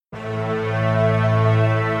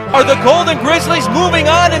Are the Golden Grizzlies moving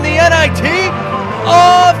on in the NIT?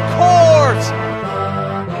 Of course!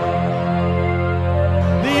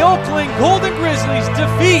 The Oakland Golden Grizzlies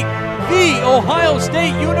defeat The Ohio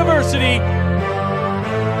State University.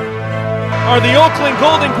 Are the Oakland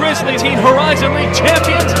Golden Grizzlies Teen Horizon League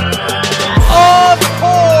champions? Of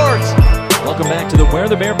course! Welcome back to the Where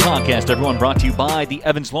the Bear podcast, everyone, brought to you by the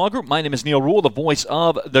Evans Law Group. My name is Neil Rule, the voice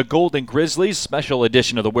of the Golden Grizzlies. Special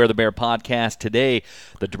edition of the Where the Bear podcast today.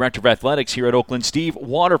 The Director of Athletics here at Oakland, Steve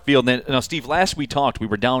Waterfield. Now, Steve, last we talked, we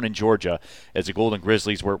were down in Georgia as the Golden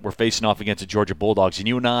Grizzlies were facing off against the Georgia Bulldogs, and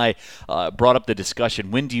you and I brought up the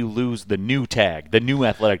discussion, when do you lose the new tag, the new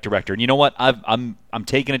athletic director? And you know what? I'm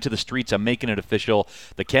taking it to the streets. I'm making it official.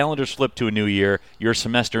 The calendar's flipped to a new year. Your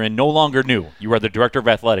semester in no longer new. You are the Director of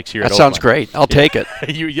Athletics here at Oakland. That sounds great. I'll take it.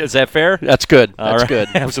 Is that fair? That's good. That's good.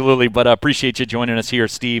 Absolutely. But I appreciate you joining us here,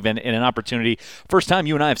 Steve, and an opportunity. First time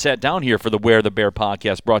you and I have sat down here for the Where the Bear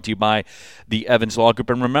podcast, brought to you by the Evans Law Group.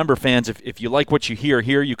 And remember, fans, if you like what you hear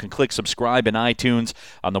here, you can click subscribe in iTunes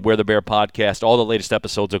on the Where the Bear podcast. All the latest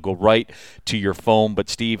episodes will go right to your phone. But,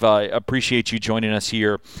 Steve, I appreciate you joining us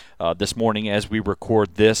here this morning as we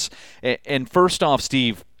record this. And first off,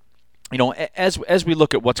 Steve, you know, as we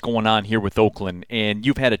look at what's going on here with Oakland, and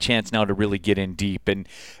you've had a chance now to really get in deep, and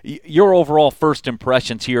your overall first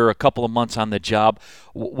impressions here, a couple of months on the job,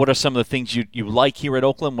 what are some of the things you like here at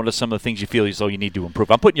Oakland? What are some of the things you feel as though you need to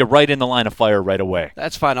improve? I'm putting you right in the line of fire right away.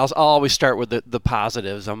 That's fine. I'll always start with the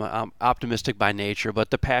positives. I'm optimistic by nature, but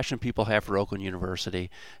the passion people have for Oakland University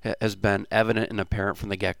has been evident and apparent from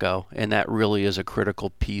the get-go, and that really is a critical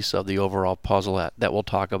piece of the overall puzzle that we'll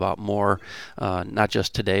talk about more, not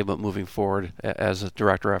just today, but moving forward as a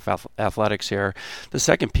director of athletics here. The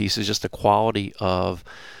second piece is just the quality of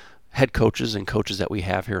head coaches and coaches that we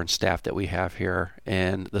have here and staff that we have here,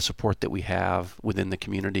 and the support that we have within the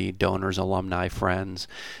community, donors, alumni, friends,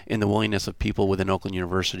 and the willingness of people within Oakland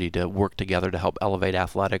University to work together to help elevate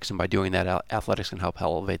athletics, and by doing that, athletics can help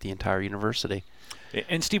elevate the entire university.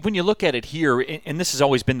 And, Steve, when you look at it here, and this has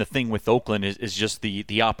always been the thing with Oakland, is just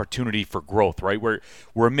the opportunity for growth, right? We're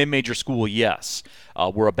a mid-major school, yes.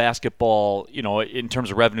 We're a basketball, you know, in terms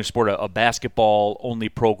of revenue sport, a basketball-only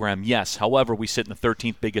program, yes. However, we sit in the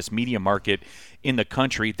 13th biggest media market in the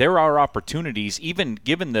country. There are opportunities, even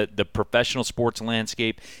given the professional sports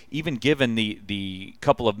landscape, even given the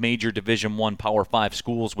couple of major Division I Power 5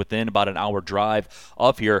 schools within about an hour drive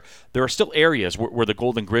of here, there are still areas where the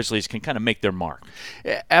Golden Grizzlies can kind of make their mark.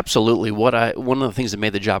 Absolutely. One of the things that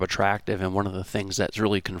made the job attractive, and one of the things that's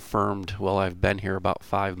really confirmed while I've been here about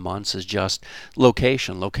 5 months, is just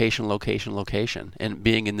location, and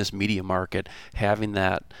being in this media market, having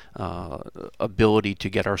that ability to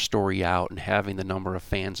get our story out, and having the number of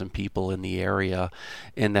fans and people in the area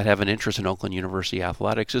and that have an interest in Oakland University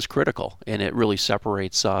athletics is critical, and it really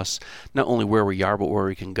separates us not only where we are but where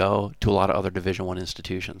we can go to a lot of other Division I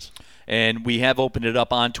institutions. And we have opened it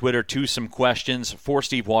up on Twitter to some questions for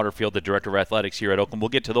Steve Waterfield, the Director of Athletics here at Oakland. We'll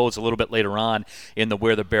get to those a little bit later on in the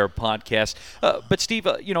Where the Bear podcast. But, Steve,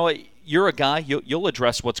 you know, you're a guy, you'll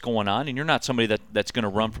address what's going on, and you're not somebody that's going to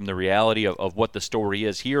run from the reality of what the story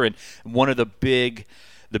is here. And one of the big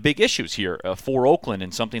issues here for Oakland,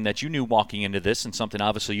 and something that you knew walking into this, and something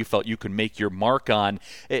obviously you felt you could make your mark on,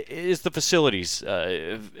 is the facilities.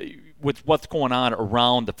 With what's going on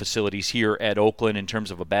around the facilities here at Oakland in terms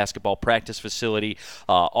of a basketball practice facility,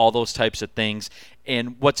 all those types of things.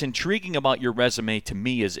 And what's intriguing about your resume to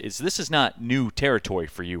me is this is not new territory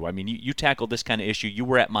for you. I mean, you tackled this kind of issue. You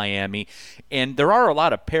were at Miami, and there are a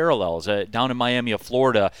lot of parallels down in Miami of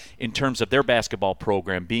Florida in terms of their basketball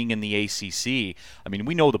program being in the ACC. I mean,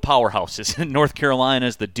 we know the powerhouses, North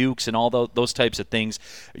Carolina's, the Dukes, and all those types of things.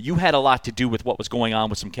 You had a lot to do with what was going on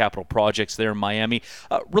with some capital projects there in Miami.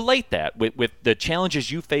 Relate that with the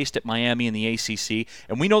challenges you faced at Miami in the ACC,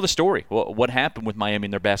 and we know the story, what happened with Miami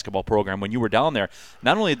and their basketball program when you were down there.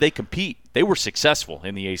 Not only did they compete, they were successful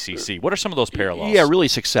in the ACC. What are some of those parallels? Yeah, really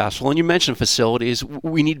successful. And you mentioned facilities.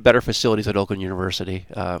 We need better facilities at Oakland University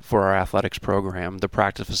for our athletics program, the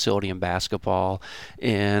practice facility in basketball,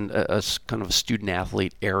 and a kind of a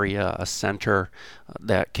student-athlete area, a center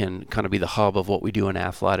that can kind of be the hub of what we do in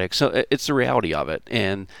athletics. So it's the reality of it,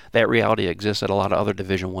 and that reality exists at a lot of other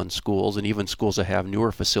Division I schools, and even schools that have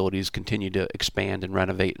newer facilities continue to expand and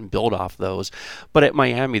renovate and build off those. But at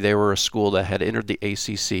Miami, they were a school that had entered the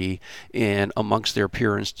ACC, and amongst their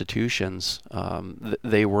peer institutions,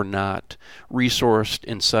 they were not resourced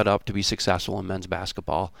and set up to be successful in men's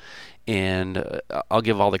basketball. And I'll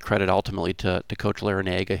give all the credit ultimately to Coach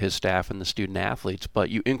Larinaga, his staff, and the student athletes, but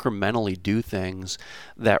you incrementally do things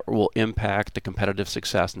that will impact the competitive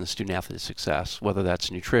success and the student athlete success, whether that's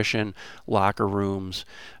nutrition, locker rooms,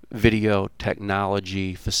 video,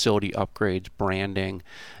 technology, facility upgrades, branding,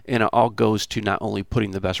 and it all goes to not only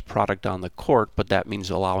putting the best product on the court, but that means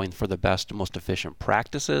allowing for the best and most efficient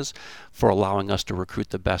practices, for allowing us to recruit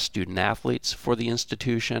the best student athletes for the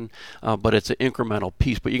institution. But it's an incremental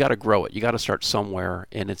piece, but you got to grow it. You got to start somewhere,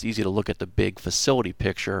 and it's easy to look at the big facility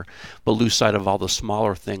picture, but lose sight of all the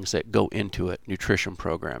smaller things that go into it: nutrition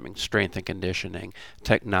programming, strength and conditioning,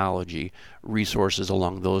 technology, resources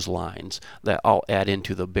along those lines that all add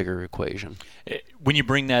into the bigger equation. When you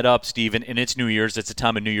bring that up, Steve, and it's New Year's, it's a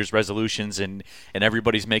time of New Year's resolutions, and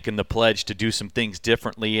everybody's making the pledge to do some things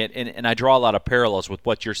differently. And I draw a lot of parallels with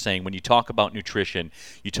what you're saying. When you talk about nutrition,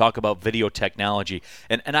 you talk about video technology,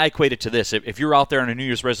 and I equate it to this. If you're out there on a New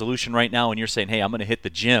Year's resolution right now and you're saying, hey, I'm going to hit the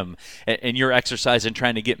gym, and you're exercising,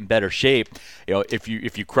 trying to get in better shape, if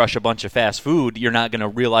you crush a bunch of fast food, you're not going to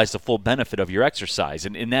realize the full benefit of your exercise.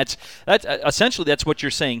 And that's essentially that's what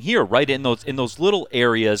you're saying here, right? In those little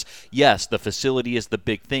areas, yes, the facility is the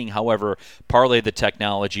big thing. However, parlay the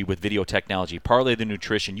technology with video technology, parlay the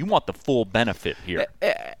nutrition. You want the full benefit here.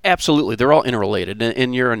 Absolutely. They're all interrelated,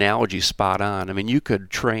 and your analogy's spot on. I mean, you could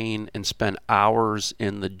train and spend hours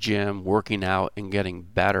in the gym working out and getting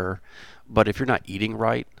better, but if you're not eating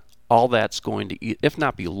right, all that's going to, if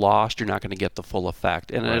not be lost, you're not going to get the full effect.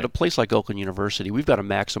 And right. At a place like Oakland University, we've got to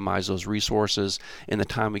maximize those resources and the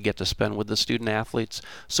time we get to spend with the student athletes.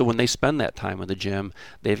 So when they spend that time in the gym,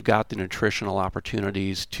 they've got the nutritional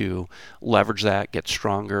opportunities to leverage that, get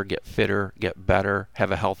stronger, get fitter, get better,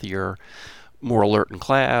 have a healthier, more alert in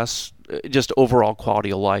class, just overall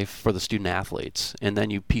quality of life for the student athletes. And then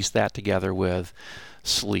you piece that together with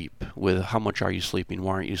sleep, with how much are you sleeping,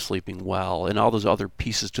 why aren't you sleeping well, and all those other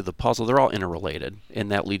pieces to the puzzle. They're all interrelated, and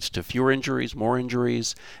that leads to fewer injuries, more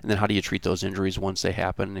injuries, and then how do you treat those injuries once they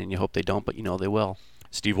happen? And you hope they don't, but you know they will.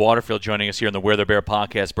 Steve Waterfield joining us here on the Where the Bear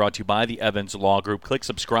podcast, brought to you by the Evans Law Group. Click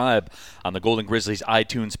subscribe on the Golden Grizzlies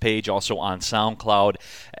iTunes page, also on SoundCloud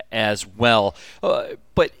as well.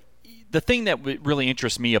 But the thing that really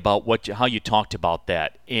interests me about how you talked about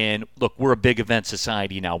that, and look, we're a big event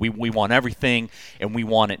society now. We want everything, and we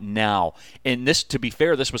want it now. And this, to be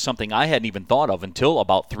fair, this was something I hadn't even thought of until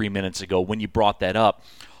about 3 minutes ago when you brought that up.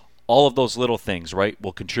 All of those little things, right,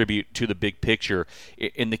 will contribute to the big picture,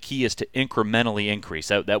 and the key is to incrementally increase.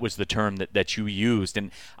 That was the term that you used, and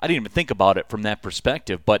I didn't even think about it from that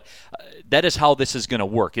perspective, but that is how this is going to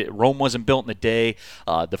work. Rome wasn't built in a day.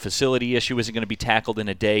 The facility issue isn't going to be tackled in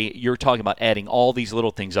a day. You're talking about adding all these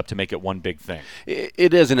little things up to make it one big thing.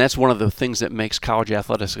 It is, and that's one of the things that makes college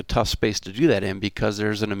athletics a tough space to do that in, because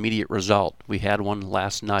there's an immediate result. We had one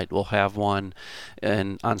last night. We'll have one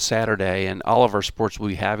on Saturday, and all of our sports will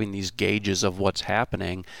be having these gauges of what's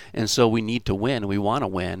happening, and so we need to win. We want to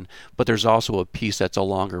win, but there's also a piece that's a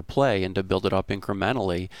longer play, and to build it up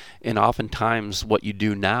incrementally. And oftentimes what you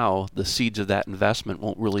do now, the seeds of that investment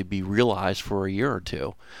won't really be realized for a year or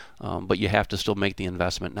two, but you have to still make the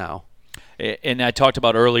investment now. And I talked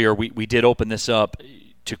about earlier, we did open this up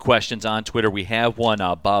to questions on Twitter. We have one,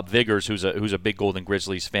 Bob Viggers, who's a big Golden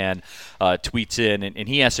Grizzlies fan, tweets in, and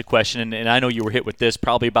he asked a question, and I know you were hit with this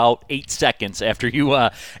probably about 8 seconds after you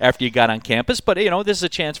got on campus, but this is a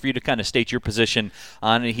chance for you to kind of state your position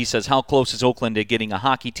on it. He says, how close is Oakland to getting a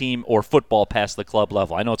hockey team or football past the club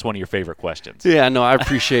level? I know it's one of your favorite questions. Yeah, no, I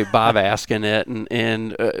appreciate Bob asking it,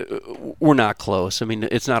 and we're not close. I mean,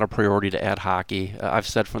 it's not a priority to add hockey. I've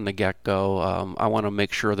said from the get-go, I want to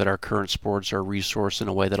make sure that our current sports are resourced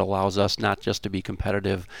in a way that allows us not just to be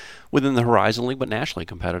competitive within the Horizon League, but nationally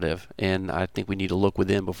competitive. And I think we need to look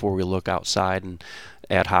within before we look outside and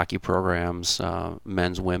add hockey programs,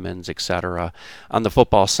 men's, women's, etc. On the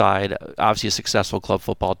football side, obviously a successful club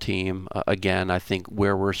football team. Again, I think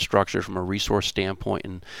where we're structured from a resource standpoint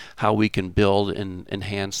and how we can build and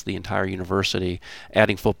enhance the entire university,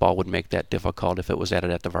 adding football would make that difficult if it was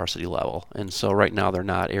added at the varsity level. And so right now they're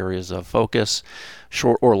not areas of focus,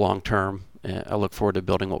 short or long term. I look forward to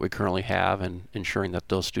building what we currently have and ensuring that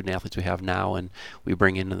those student athletes we have now and we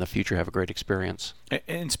bring in the future have a great experience.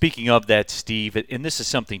 And speaking of that, Steve, and this is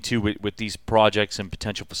something too with these projects and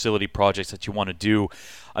potential facility projects that you want to do.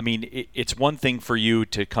 I mean, it's one thing for you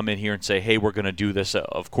to come in here and say, hey, we're going to do this.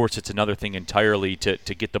 Of course, it's another thing entirely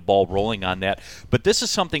to get the ball rolling on that. But this is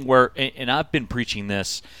something where, and I've been preaching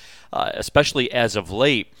this, especially as of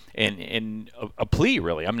late. And a plea,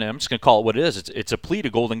 really. I'm just going to call it what it is. It's a plea to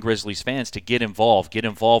Golden Grizzlies fans to get involved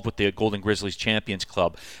with the Golden Grizzlies Champions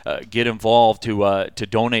Club, get involved to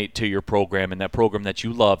donate to your program and that program that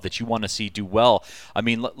you love, that you want to see do well. I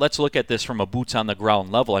mean, let's look at this from a boots on the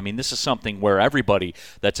ground level. I mean, this is something where everybody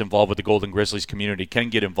that's involved with the Golden Grizzlies community can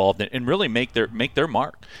get involved and really make their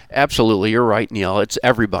mark. Absolutely, you're right, Neil. It's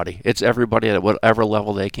everybody. It's everybody at whatever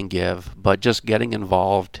level they can give, but just getting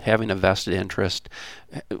involved, having a vested interest,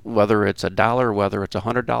 whether it's $1, whether it's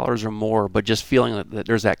 $100 or more, but just feeling that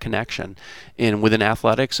there's that connection. And within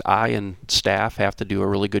athletics, I and staff have to do a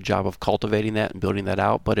really good job of cultivating that and building that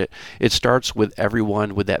out. But it starts with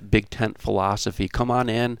everyone with that big tent philosophy. Come on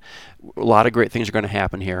in. A lot of great things are going to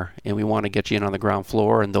happen here, and we want to get you in on the ground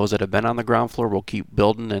floor. And those that have been on the ground floor will keep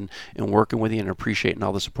building and working with you and appreciating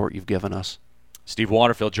all the support you've given us. Steve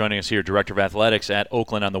Waterfield joining us here, Director of Athletics at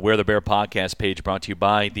Oakland, on the Where the Bear podcast page, brought to you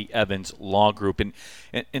by the Evans Law Group.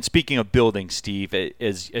 And speaking of building, Steve,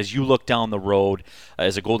 as you look down the road,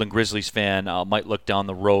 as a Golden Grizzlies fan might look down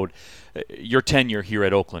the road, your tenure here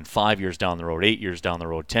at Oakland, 5 years down the road, 8 years down the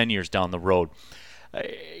road, 10 years down the road,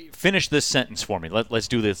 finish this sentence for me. Let's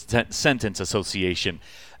do this sentence association.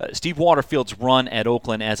 Steve Waterfield's run at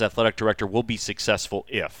Oakland as athletic director will be successful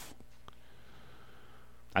if...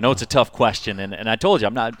 I know it's a tough question, and I told you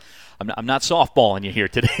I'm not softballing you here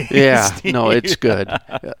today. Yeah, no, it's good.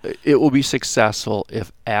 It will be successful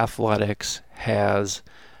if athletics has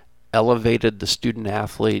elevated the student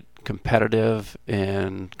athlete competitive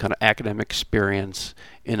and kind of academic experience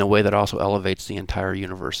in a way that also elevates the entire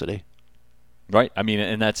university. Right. I mean,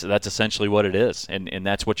 and that's essentially what it is, and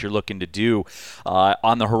that's what you're looking to do.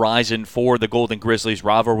 On the horizon for the Golden Grizzlies,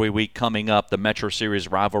 rivalry week coming up, the Metro Series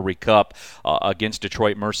Rivalry Cup against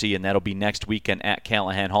Detroit Mercy, and that'll be next weekend at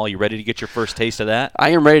Callahan Hall. You ready to get your first taste of that?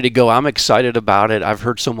 I am ready to go. I'm excited about it. I've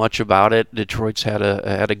heard so much about it. Detroit's had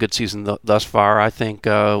a good season thus far. I think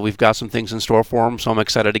we've got some things in store for them, so I'm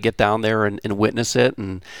excited to get down there and witness it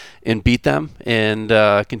and beat them and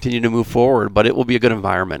continue to move forward. But it will be a good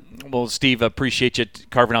environment. Well, Steve, appreciate you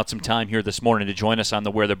carving out some time here this morning to join us on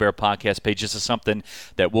the Where the Bear podcast page. This is something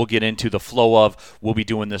that we'll get into the flow of. We'll be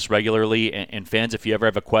doing this regularly. And fans, if you ever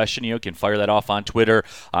have a question, you can fire that off on Twitter,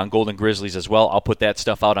 on Golden Grizzlies as well. I'll put that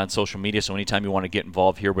stuff out on social media. So anytime you want to get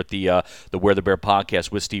involved here with the Where the Bear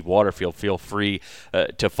podcast with Steve Waterfield, feel free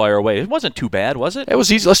to fire away. It wasn't too bad, was it? It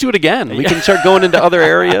was easy. Let's do it again. We can start going into other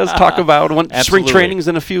areas, talk about spring trainings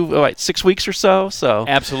in a few 6 weeks or so.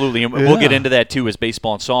 Absolutely. And we'll get into that too as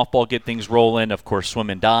baseball and softball get things rolling. Of course,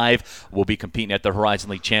 swim and dive. We'll be competing at the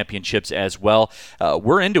Horizon League Championships as well.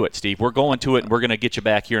 We're into it, Steve. We're going to it, and we're going to get you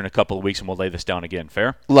back here in a couple of weeks, and we'll lay this down again.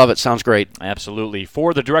 Fair? Love it. Sounds great. Absolutely.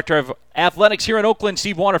 For the Director of Athletics here in Oakland,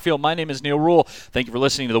 Steve Waterfield, my name is Neil Rule. Thank you for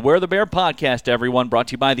listening to the Where the Bear podcast, everyone, brought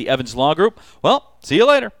to you by the Evans Law Group. Well, see you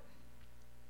later.